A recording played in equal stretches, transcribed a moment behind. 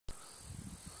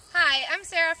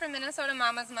Sarah from Minnesota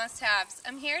Mama's Must-Haves.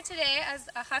 I'm here today as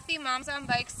a Huffy Moms on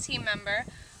Bikes team member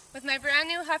with my brand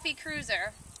new Huffy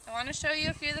Cruiser. I want to show you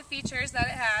a few of the features that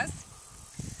it has.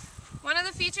 One of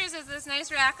the features is this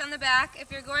nice rack on the back. If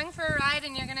you're going for a ride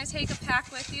and you're going to take a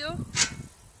pack with you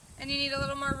and you need a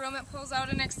little more room, it pulls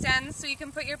out and extends so you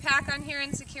can put your pack on here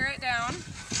and secure it down.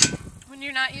 When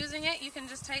you're not using it, you can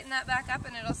just tighten that back up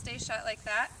and it'll stay shut like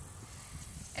that.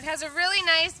 It has a really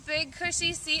nice big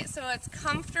cushy seat so it's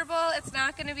comfortable. It's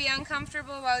not going to be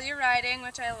uncomfortable while you're riding,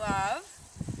 which I love.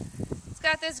 It's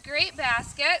got this great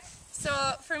basket. So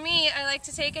for me, I like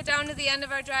to take it down to the end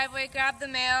of our driveway, grab the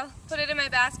mail, put it in my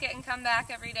basket and come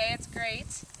back every day. It's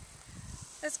great.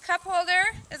 This cup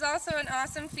holder is also an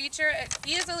awesome feature. It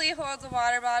easily holds a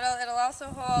water bottle. It'll also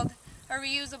hold a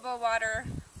reusable water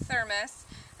thermos.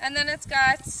 And then it's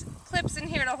got clips in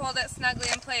here to hold it snugly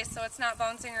in place so it's not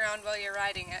bouncing around while you're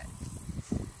riding it.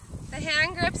 The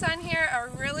hand grips on here are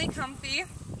really comfy.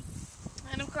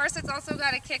 And of course it's also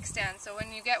got a kickstand, so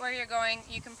when you get where you're going,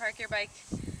 you can park your bike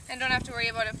and don't have to worry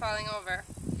about it falling over.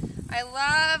 I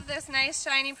love this nice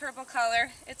shiny purple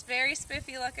color. It's very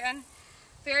spiffy looking,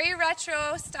 very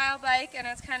retro style bike, and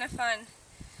it's kind of fun.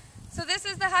 So this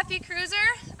is the Huffy Cruiser.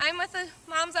 I'm with the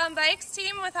Moms on Bikes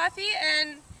team with Huffy,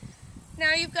 and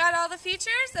now you've got all the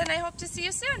features, and I hope to see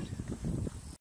you soon.